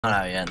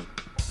Not bien.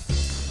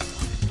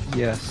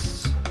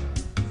 Yes.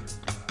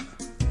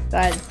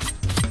 Good.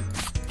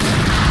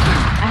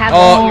 I have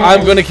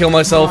I'm gonna kill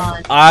myself.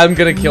 I'm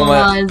gonna kill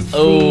my.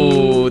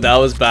 Oh, that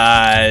was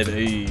bad.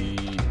 Who's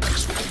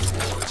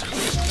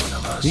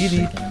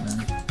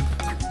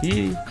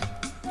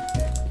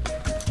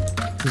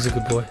a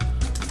good boy?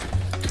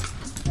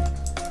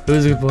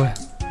 Who's a good boy?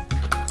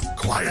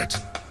 Quiet.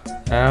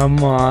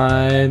 Come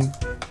on.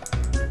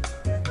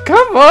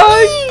 Come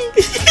on.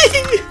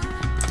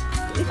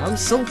 I'm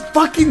so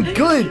fucking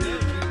good.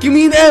 Give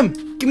me an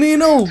M. Give me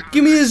an O.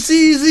 Give me a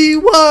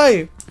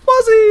ZZY.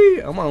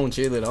 Fuzzy. I'm my own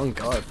cheerleader. Oh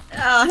God.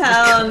 Oh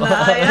hell no!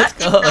 Let's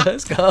go.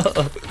 Let's go.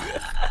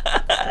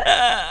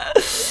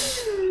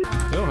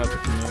 They don't have to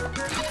promote.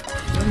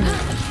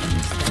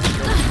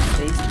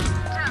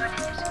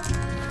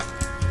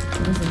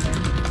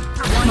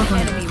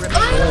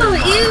 Oh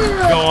ew!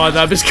 God,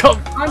 that bitch got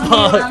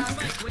fucked.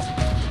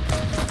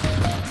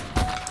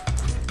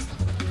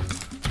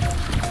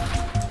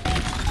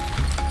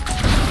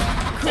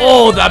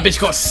 Oh, that bitch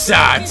got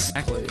sad.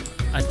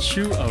 A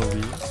chew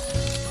Owie.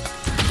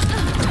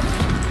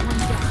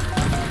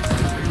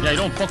 Yeah, you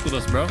don't fuck with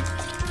us, bro.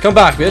 Come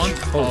back, bitch.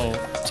 Oh.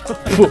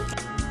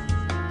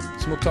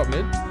 Smoke top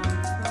mid.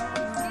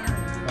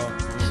 Oh.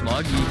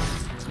 Smoggy.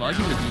 Smoggy's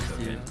a beast,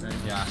 dude.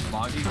 Yeah,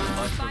 Smoggy is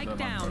much Spike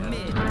down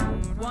mid.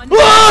 One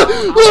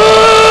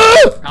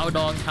How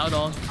dong, how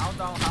dong. How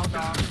down, how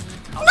down.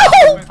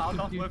 No! How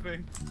down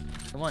whipping.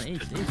 Come on,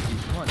 ace, dude,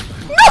 come on.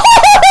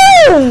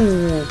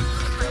 No!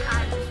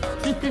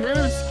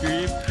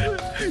 Scream.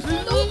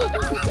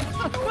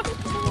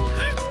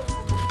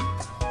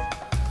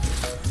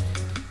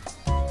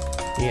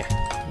 Yeah.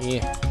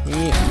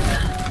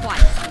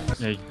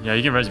 Yeah,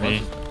 you can res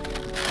me.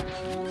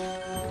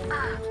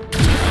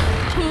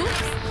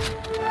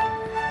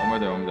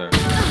 One there.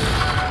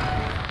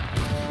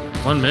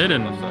 One mid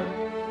and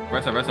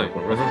Right side.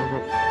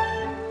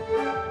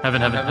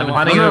 heaven.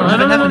 Planning,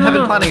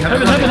 heaven, planning.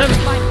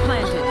 spike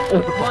planted.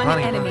 One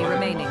enemy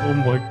remaining. Oh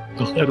my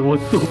god, what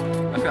the?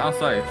 I feel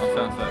outside.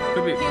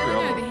 Could be Over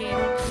over. here.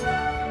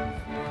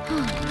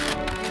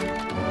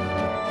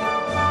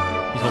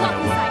 He's holding that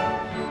one.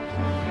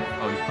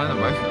 Oh, he's playing the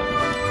right side.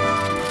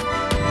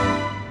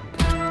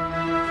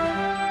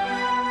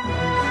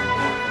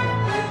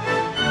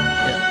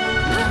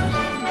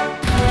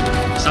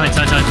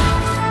 Side.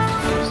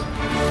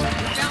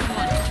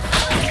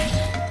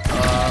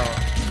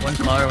 One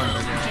car, one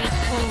over there.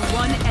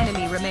 One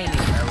enemy remaining.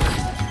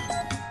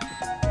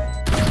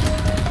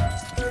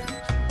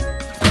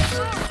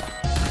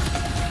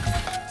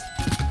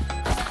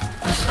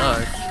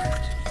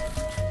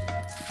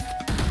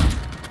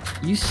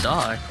 You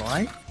suck,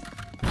 why?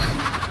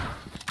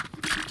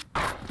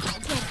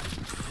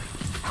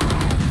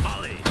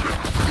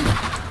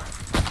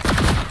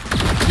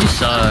 You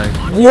suck.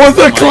 What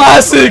a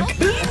classic!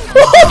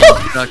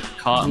 Got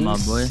caught, my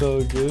boy.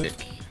 So good.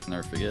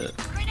 Never forget.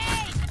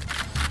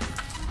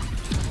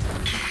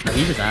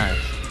 He just ass.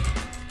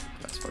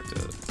 That's fucked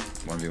up.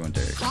 1v1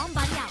 Derek.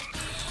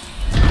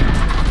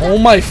 Oh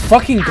my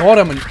fucking God,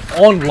 I'm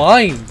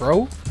online,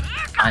 bro.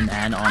 And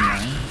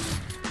online.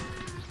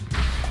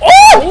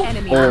 Oh!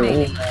 Enemy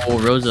remaining. Oh,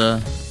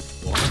 Rosa.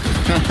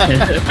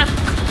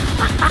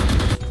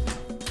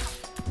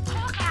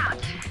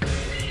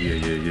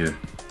 Yeah.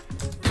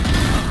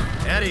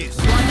 Eddie's.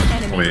 One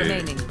enemy Wait.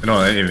 remaining. No,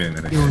 I didn't even.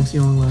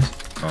 You want last.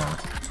 Oh.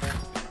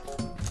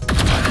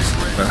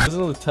 This is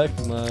a tech,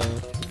 man.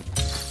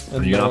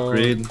 Are you gonna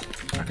upgrade?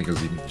 I think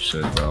it's even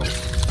shit, bro.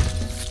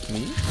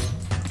 Me?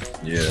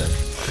 Yeah.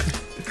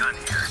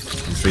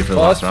 You stay for the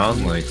last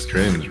round? Like,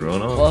 scrims, bro,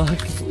 no? Fuck,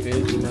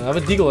 bitch, man. I have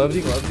a deagle.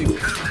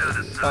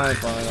 Fine, I'll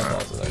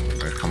pass it.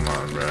 Like, come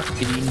on, bro.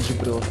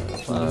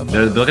 Fine.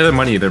 Look at the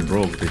money, they're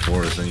broke, they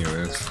force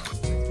anyways.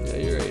 Yeah,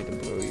 you're right,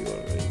 bro. You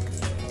are right.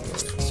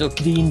 So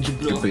cringe,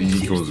 bro. Get the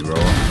egos, bro.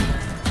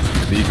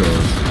 The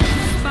egos.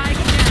 Spike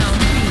down.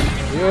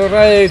 You're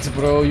right,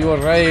 bro. You are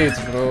right.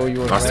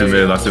 Last two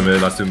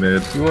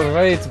mid. You are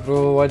right,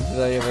 bro. Why did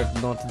I ever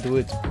not do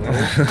it, bro?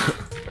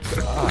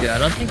 Yeah, I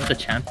don't think the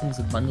champions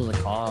would bundle the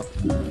cop.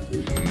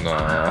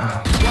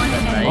 Nah.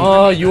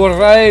 Oh, you are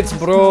right,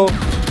 bro.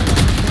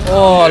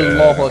 Oh,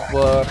 Allahu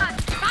Akbar.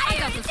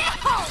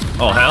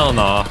 Oh, hell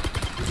nah.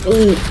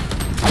 Oh,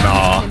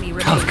 Nah. Enemy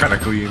That was remaining. kinda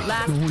clean.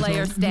 Last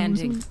player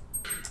standing.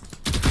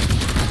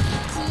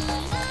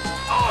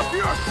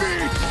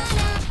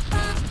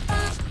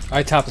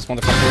 I tapped this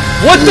motherfucker.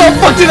 What the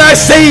fuck did I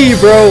say,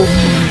 bro?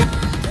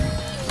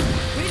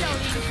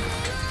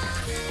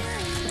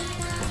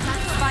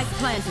 Spike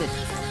planted.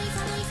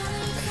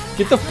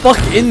 Get the fuck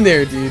in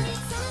there, dude.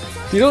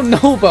 You don't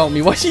know about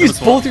me. Why'd you use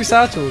both your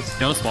satchels?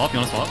 You wanna swap?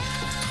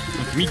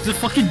 Give me the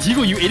fucking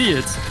deagle, you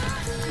idiots!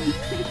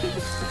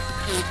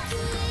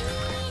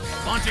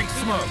 Launching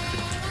smoke.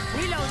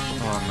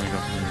 Oh my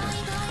god.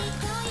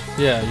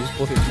 Yeah, use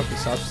both your fucking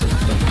satchels.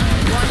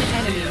 One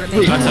enemy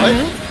remaining.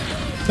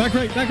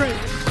 Backside. Back right.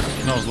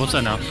 No, what's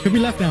that now? Could be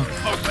left now.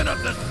 Open up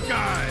the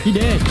sky. He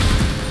dead.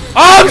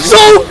 I'm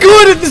so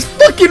good at this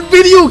fucking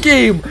video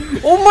game!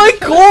 Oh my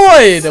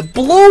god!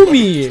 Blow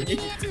me!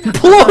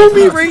 Blow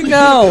me right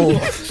now!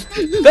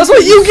 That's why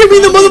you give me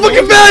the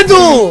motherfucking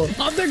vandal!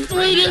 I'm the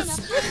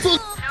greatest!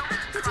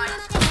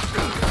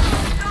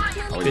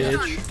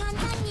 Bitch.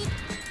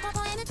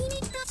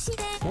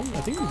 Oh,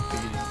 I think we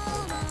beat it.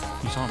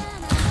 You saw him.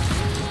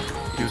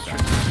 He was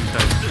trying.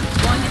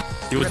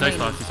 He was dice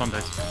last. He saw him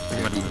dice.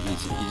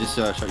 He just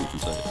shot you from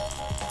side.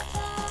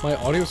 My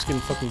audio's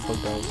getting fucking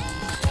bugged out.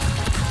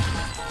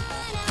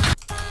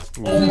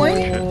 Oh my!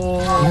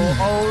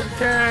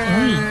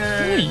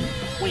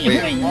 Wait,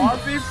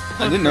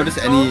 I didn't notice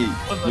any.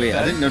 Wait,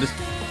 I didn't notice.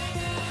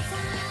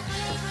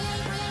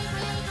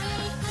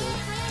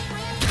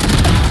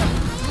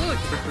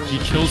 He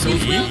kills me.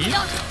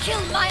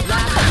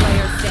 Last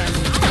player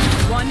standing.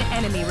 One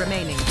enemy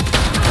remaining.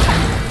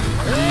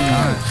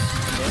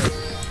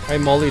 I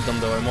mollied them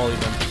though, I mollied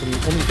them. So we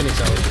only Phoenix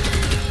out.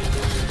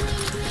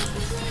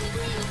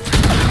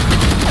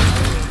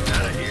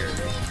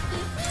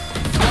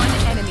 One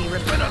enemy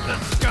remaining.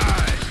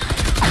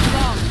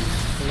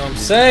 You know what I'm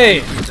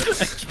saying?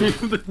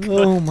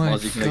 Oh my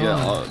Mozzie can get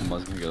god. out.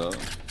 Mozzie can get out.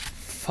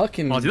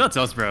 Fucking. Mozzie, that's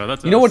us, bro. That's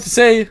us. You know what to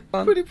say?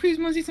 Pretty please,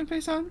 Mozzie, some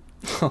face on.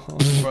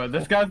 Bro,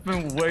 this guy's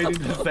been waiting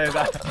to say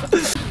that.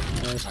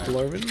 Nice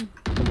Blarvin.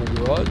 From my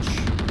garage.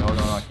 No,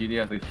 QD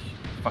has this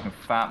fucking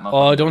fat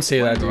motherfucker. Oh, don't say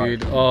that,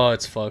 dude. Oh,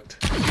 it's fucked.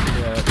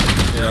 Yeah.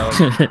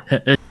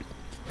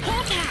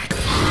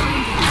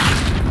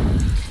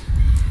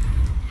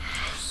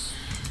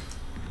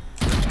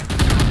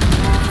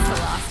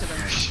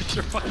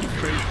 You're fucking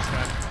crazy,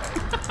 man.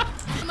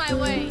 My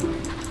way.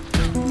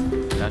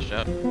 Dash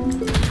up.